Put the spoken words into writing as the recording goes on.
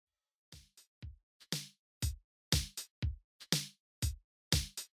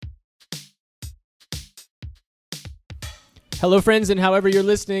Hello, friends, and however you're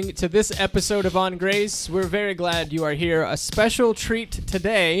listening to this episode of On Grace, we're very glad you are here. A special treat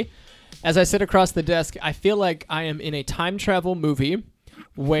today. As I sit across the desk, I feel like I am in a time travel movie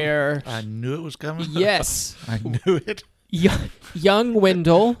where... I knew it was coming. Yes. I knew it. Young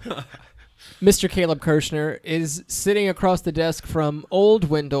Wendell, Mr. Caleb Kirshner, is sitting across the desk from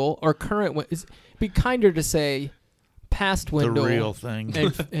old Wendell, or current Wendell. It'd be kinder to say past Wendell. The real thing.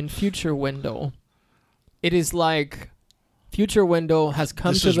 And future Wendell. It is like future Wendell has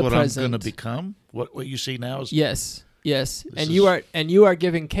come this to is the what present. I'm going to become? What you see now is... Yes. You are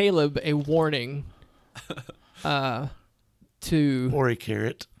giving Caleb a warning to... Or a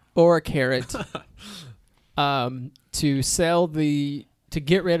carrot. To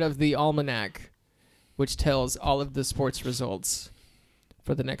get rid of the almanac, which tells all of the sports results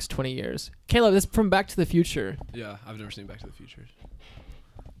for the next 20 years. Caleb, this is from Back to the Future. Yeah, I've never seen Back to the Future.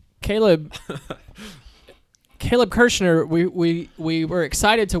 Caleb Kirshner, we were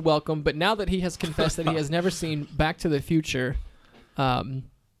excited to welcome, but now that he has confessed that he has never seen Back to the Future, I'm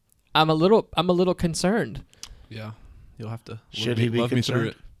a little concerned. Yeah, you'll have to Should he be love me concerned? through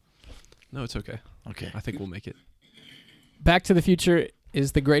it. No, it's okay. Okay. I think we'll make it. Back to the Future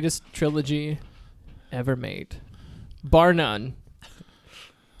is the greatest trilogy ever made, bar none.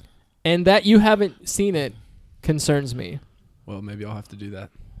 And that you haven't seen it concerns me. Well, maybe I'll have to do that.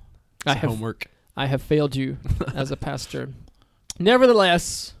 I have homework. I have failed you as a pastor.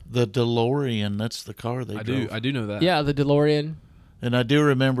 Nevertheless, The DeLorean, that's the car they drove. I do know that. yeah, the DeLorean. And I do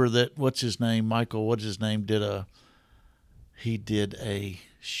remember that, what's his name, what's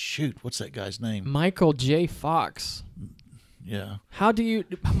that guy's name? Michael J. Fox. Yeah. How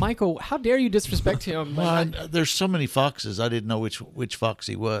dare you disrespect him? Well, there's so many foxes, I didn't know which fox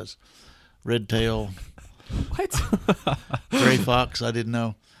he was. Red tail, What? gray fox, I didn't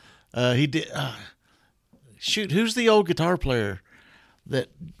know. He did. Who's the old guitar player that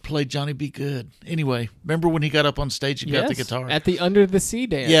played Johnny B. Good? Anyway, remember when he got up on stage and got the guitar? At the Under the Sea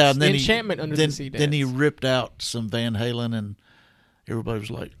dance. Yeah, and then the Enchantment Under the Sea dance. Then he ripped out some Van Halen, and everybody was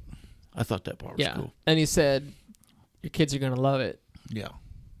like, I thought that part was cool. And he said, your kids are going to love it. Yeah.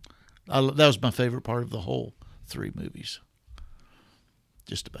 That was my favorite part of the whole 3 movies.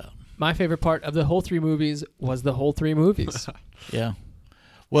 Just about. My favorite part of the whole 3 movies was the whole 3 movies. Yeah.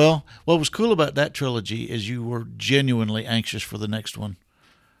 Well, what was cool about that trilogy is you were genuinely anxious for the next one.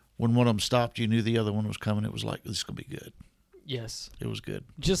 When one of them stopped, you knew the other one was coming. It was like, this is going to be good. Yes. It was good.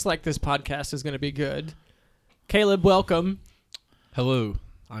 Just like this podcast is going to be good. Caleb, welcome. Hello,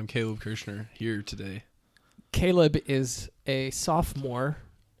 I'm Caleb Kirshner here today. Caleb is a sophomore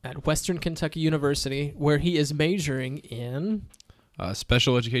at Western Kentucky University, where he is majoring in...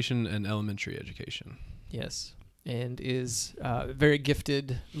 Special education and elementary education. Yes. And is a very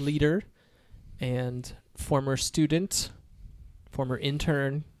gifted leader and former student, former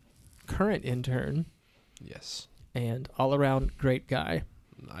intern, current intern, Yes. and all-around great guy.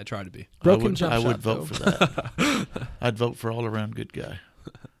 I try to be. Broken jump I shot, would vote though. for that. I'd vote for all-around good guy.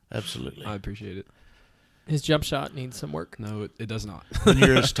 Absolutely. I appreciate it. His jump shot needs some work. No, it does not. When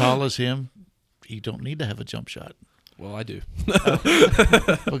you're as tall as him, you don't need to have a jump shot. Well, I do.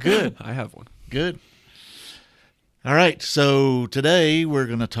 Well, good. I have one. Good. All right, so today we're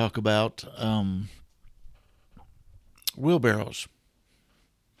going to talk about wheelbarrows.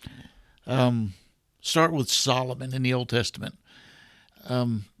 Start with Solomon in the Old Testament.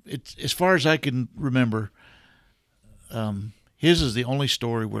 It's, as far as I can remember, his is the only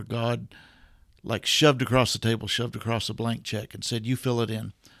story where God shoved across a blank check and said, you fill it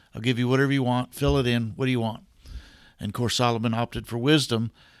in. I'll give you whatever you want. Fill it in. What do you want? And, of course, Solomon opted for wisdom,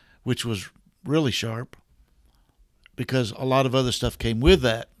 which was really sharp, because a lot of other stuff came with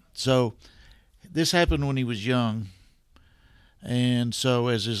that. So this happened when he was young. And so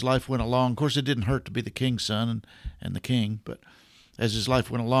as his life went along, of course, it didn't hurt to be the king's son and the king, but as his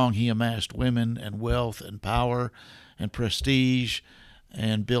life went along, he amassed women and wealth and power and prestige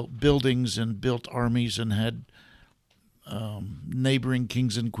and built buildings and built armies and had neighboring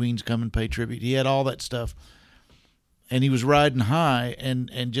kings and queens come and pay tribute. He had all that stuff. And he was riding high and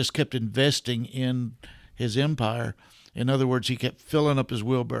just kept investing in his empire. In other words, he kept filling up his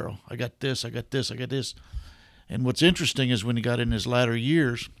wheelbarrow. I got this, I got this, I got this. And what's interesting is when he got in his latter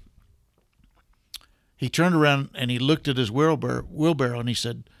years, he turned around and he looked at his wheelbarrow and he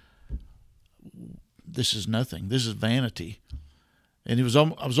said, this is nothing. This is vanity. And it was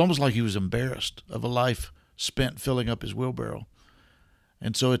almost like he was embarrassed of a life spent filling up his wheelbarrow.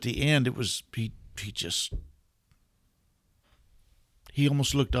 And so at the end, it was he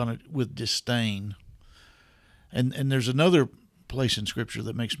almost looked on it with disdain. And there's another place in Scripture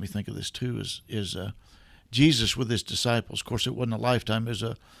that makes me think of this too, is Jesus with his disciples. Of course, it wasn't a lifetime. It was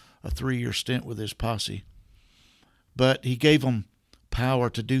a 3-year stint with his posse. But he gave them power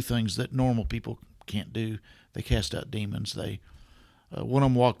to do things that normal people can't do. They cast out demons. One of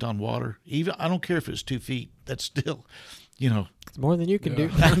them walked on water. Even I don't care if it's 2 feet. That's still, It's more than you can do.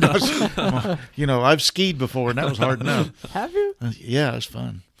 I've skied before, and that was hard enough. Have you? Yeah, it was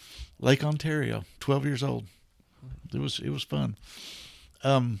fun. Lake Ontario, 12 years old. It was fun.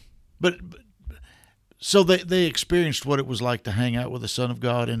 But so they experienced what it was like to hang out with the Son of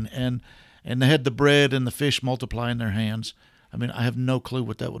God, and they had the bread and the fish multiply in their hands. I mean, I have no clue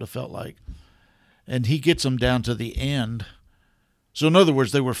what that would have felt like. And he gets them down to the end. So in other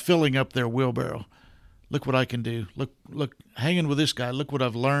words, they were filling up their wheelbarrow. Look what I can do. Look, hanging with this guy. Look what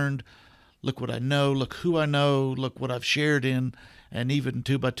I've learned. Look what I know. Look who I know. Look what I've shared in. And even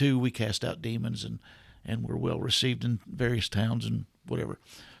 2 by 2, we cast out demons and were well received in various towns and whatever.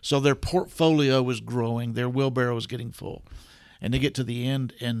 So their portfolio was growing. Their wheelbarrow was getting full. And they get to the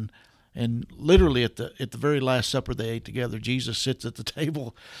end, and literally at the very last supper they ate together, Jesus sits at the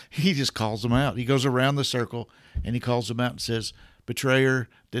table. He just calls them out. He goes around the circle and he calls them out and says, betrayer,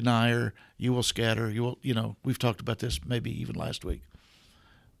 denier, you will scatter. You will, we've talked about this maybe even last week.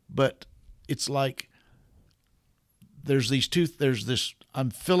 But it's like there's this, I'm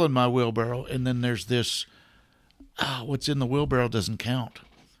filling my wheelbarrow, and then there's this, what's in the wheelbarrow doesn't count.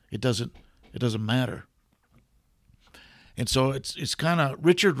 It doesn't matter. And so it's kind of,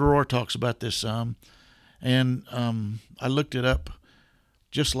 Richard Rohr talks about this some, and I looked it up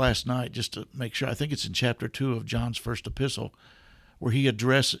just last night just to make sure. I think it's in chapter 2 of John's first epistle, where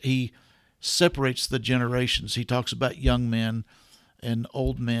he separates the generations. He talks about young men and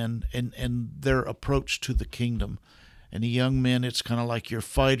old men and their approach to the kingdom. And the young men, it's kind of like you're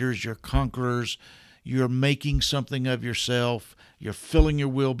fighters, you're conquerors, you're making something of yourself, you're filling your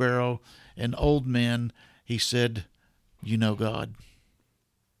wheelbarrow. And old men, he said, you know God.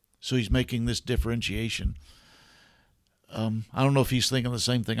 So he's making this differentiation. I don't know if he's thinking the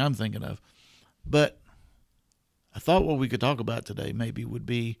same thing I'm thinking of, but I thought what we could talk about today maybe would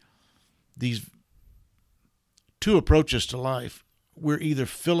be these 2 approaches to life. We're either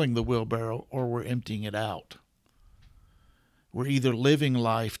filling the wheelbarrow or we're emptying it out. We're either living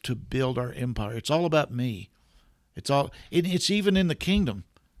life to build our empire. It's all about me. It's even in the kingdom.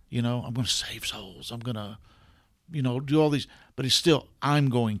 I'm going to save souls. I'm going to, do all these, but it's still, I'm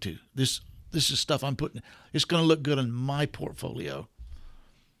going to. This is stuff I'm putting, it's going to look good in my portfolio.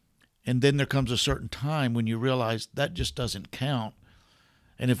 And then there comes a certain time when you realize that just doesn't count.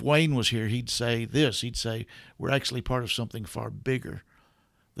 And if Wayne was here, he'd say this. He'd say, we're actually part of something far bigger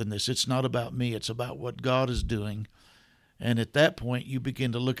than this. It's not about me. It's about what God is doing. And at that point, you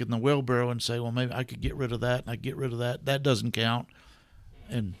begin to look in the wheelbarrow and say, well, maybe I could get rid of that, and I get rid of that. That doesn't count.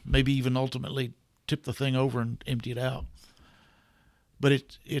 And maybe even ultimately tip the thing over and empty it out. But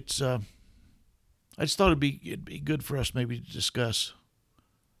it's I just thought it'd be good for us maybe to discuss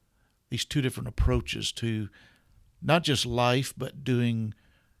these 2 different approaches to not just life, but doing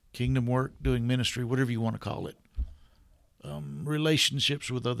kingdom work, doing ministry, whatever you want to call it,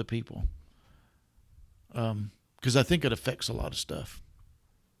 relationships with other people, because I think it affects a lot of stuff.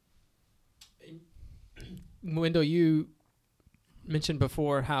 Wendell, you mentioned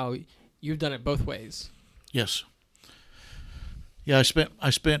before how you've done it both ways. Yes. Yeah, I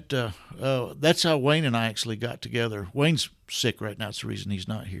spent. That's how Wayne and I actually got together. Wayne's sick right now. It's the reason he's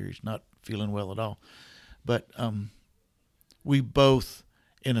not here. He's not feeling well at all. But we both,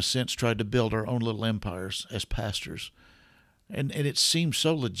 in a sense, tried to build our own little empires as pastors, and it seemed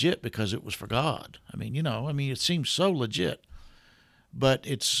so legit because it was for God. It seems so legit. But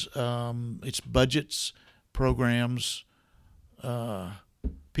it's budgets, programs,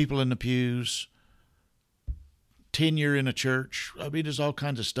 people in the pews, tenure in a church. There's all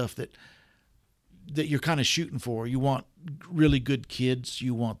kinds of stuff that you're kind of shooting for. You want really good kids.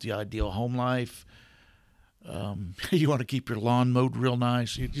 You want the ideal home life. You want to keep your lawn mowed real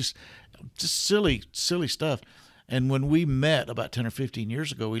nice. You just silly stuff. And when we met about 10 or 15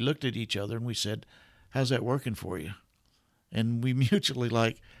 years ago, we looked at each other and we said, how's that working for you? And we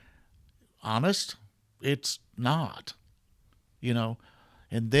mutually honest, it's not, And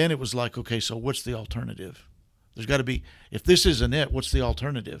then it was like, okay, so what's the alternative? There's got to be, if this isn't it, what's the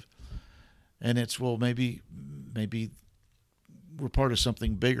alternative? And it's, well, maybe we're part of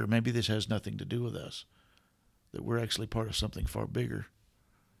something bigger. Maybe this has nothing to do with us, that we're actually part of something far bigger.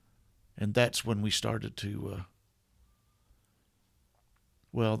 And that's when we started to,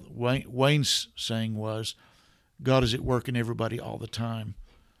 Wayne's saying was, God is at work in everybody all the time.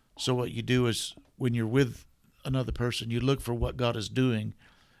 So what you do is when you're with another person, you look for what God is doing,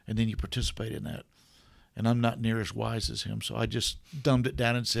 and then you participate in that. and I'm not near as wise as him. So I just dumbed it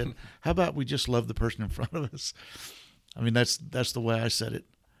down and said, how about we just love the person in front of us? I mean, that's the way I said it.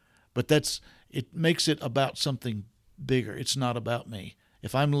 But it makes it about something bigger. It's not about me.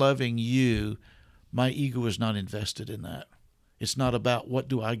 If I'm loving you, my ego is not invested in that. It's not about what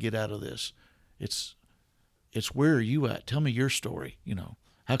do I get out of this. It's where are you at? Tell me your story.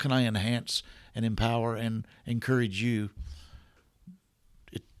 How can I enhance and empower and encourage you?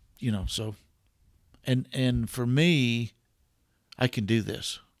 So, and for me, I can do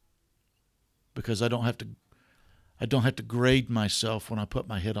this because I don't have to grade myself when I put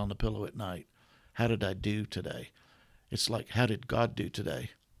my head on the pillow at night. How did I do today? It's like, how did God do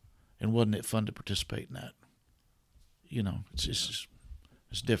today? And wasn't it fun to participate in that? It's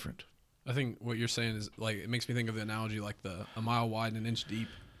different. I think what you're saying is like it makes me think of the analogy like a mile wide and an inch deep.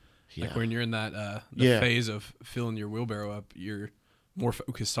 Yeah. Like when you're in that phase of filling your wheelbarrow up, you're more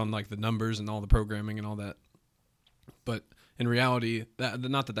focused on like the numbers and all the programming and all that. But in reality,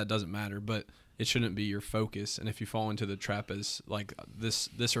 not that doesn't matter, but it shouldn't be your focus. And if you fall into the trap as like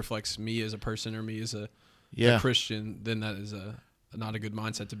this reflects me as a person or me as a Christian, then that is not a good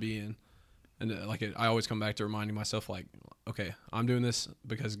mindset to be in. And I always come back to reminding myself, like, okay, I'm doing this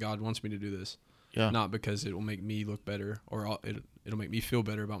because God wants me to do this, not because it will make me look better or it'll make me feel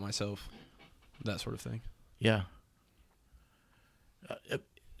better about myself, that sort of thing. Yeah.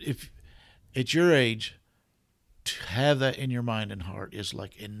 If at your age, to have that in your mind and heart is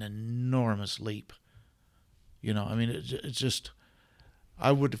like an enormous leap. I mean, it's just,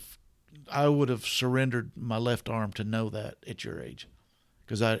 I would have surrendered my left arm to know that at your age.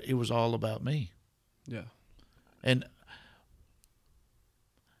 Because it was all about me. Yeah. And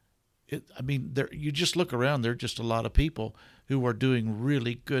you just look around, there are just a lot of people who are doing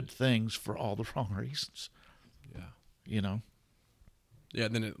really good things for all the wrong reasons. Yeah. Yeah,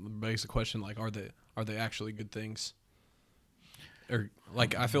 then it begs the question, like, are they actually good things? Or,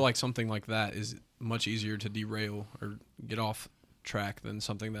 like, I feel like something like that is much easier to derail or get off track than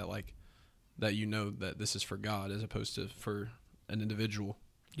something that, like, that that this is for God as opposed to for an individual.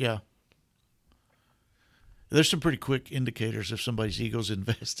 Yeah. There's some pretty quick indicators if somebody's ego's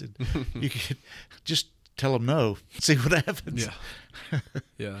invested. You can just tell them no, see what happens. Yeah.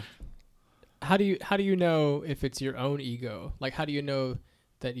 Yeah. How do you know if it's your own ego? Like, how do you know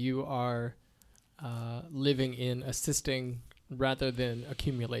that you are living in assisting rather than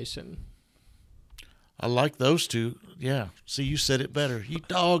accumulation? I like those two. Yeah. See, you said it better. You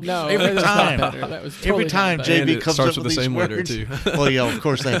dog. No, every that's time. not better. That was totally Every time not better. JB comes up with the these same words. letter too. Well, yeah, of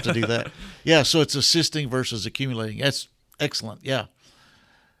course they have to do that. Yeah, so it's assisting versus accumulating. That's excellent. Yeah.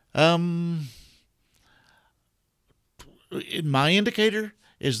 My indicator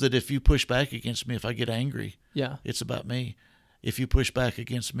is that if you push back against me, if I get angry, it's about me. If you push back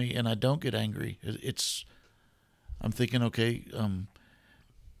against me and I don't get angry, I'm thinking, okay,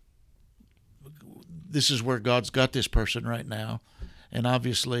 this is where God's got this person right now, and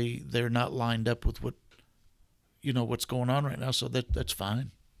obviously they're not lined up with what's going on right now, so that's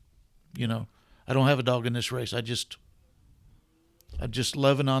fine. I don't have a dog in this race. I'm just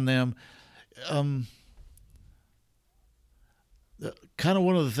loving on them. Kind of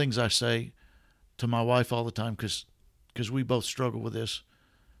one of the things I say to my wife all the time, because we both struggle with this,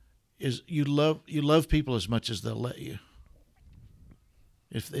 is you love people as much as they'll let you.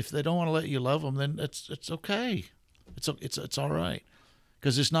 If they don't want to let you love them, then it's okay. It's all right,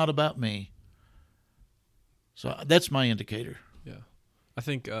 because it's not about me. So that's my indicator. Yeah, I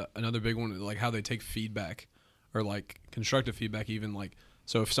think another big one is like how they take feedback, or like constructive feedback. Even like,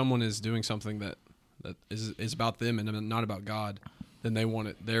 so if someone is doing something that is about them and not about God, then they want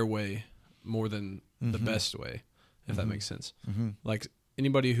it their way more than the best way, if that makes sense. Like,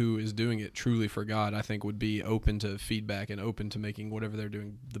 anybody who is doing it truly for God, I think, would be open to feedback and open to making whatever they're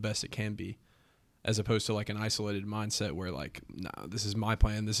doing the best it can be, as opposed to like an isolated mindset where like, no, this is my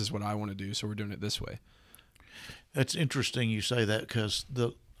plan, this is what I want to do, so we're doing it this way. That's interesting you say that, because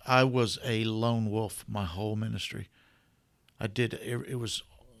I was a lone wolf my whole ministry. It was,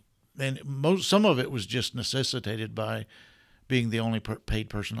 and some of it was just necessitated by being the only paid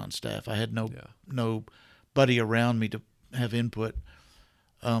person on staff. I had nobody around me to have input.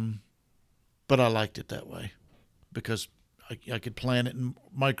 But I liked it that way because I could plan it and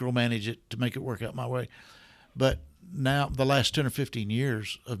micromanage it to make it work out my way. But now, the last 10 or 15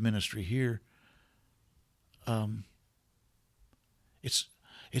 years of ministry here,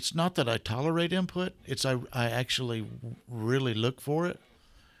 it's not that I tolerate input. It's I actually really look for it.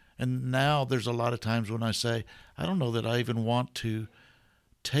 And now there's a lot of times when I say, I don't know that I even want to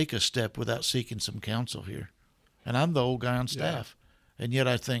take a step without seeking some counsel here. And I'm the old guy on staff. Yeah. And yet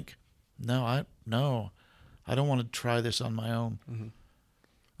I think, no, I don't want to try this on my own.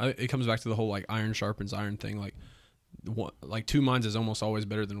 It comes back to the whole like iron sharpens iron thing. Like two minds is almost always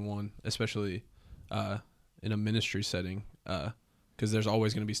better than one, especially in a ministry setting, because there's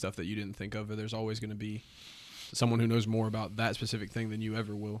always going to be stuff that you didn't think of, or there's always going to be someone who knows more about that specific thing than you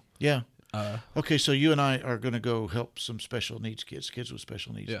ever will. Yeah. Okay, so you and I are going to go help some special needs kids with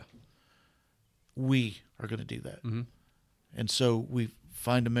special needs. Yeah. We are going to do that. Mm-hmm. And so we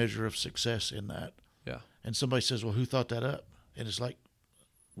find a measure of success in that. Yeah. And somebody says, well, who thought that up? And it's like,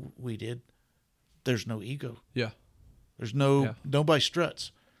 we did. There's no ego. Yeah. There's nobody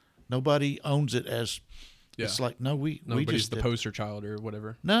struts. Nobody owns it as, it's like, no, we Nobody's just the did. poster child or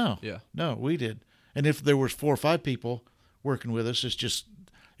whatever. No. Yeah. No, we did. And if there was 4 or 5 people working with us, it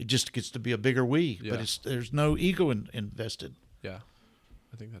just gets to be a bigger we. Yeah. But there's no ego invested. Yeah.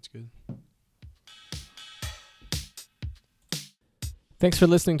 I think that's good. Thanks for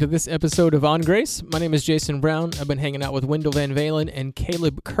listening to this episode of On Grace. My name is Jason Brown. I've been hanging out with Wendell Van Valen and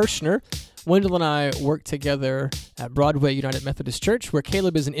Caleb Kirshner. Wendell and I work together at Broadway United Methodist Church, where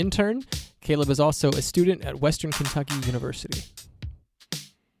Caleb is an intern. Caleb is also a student at Western Kentucky University.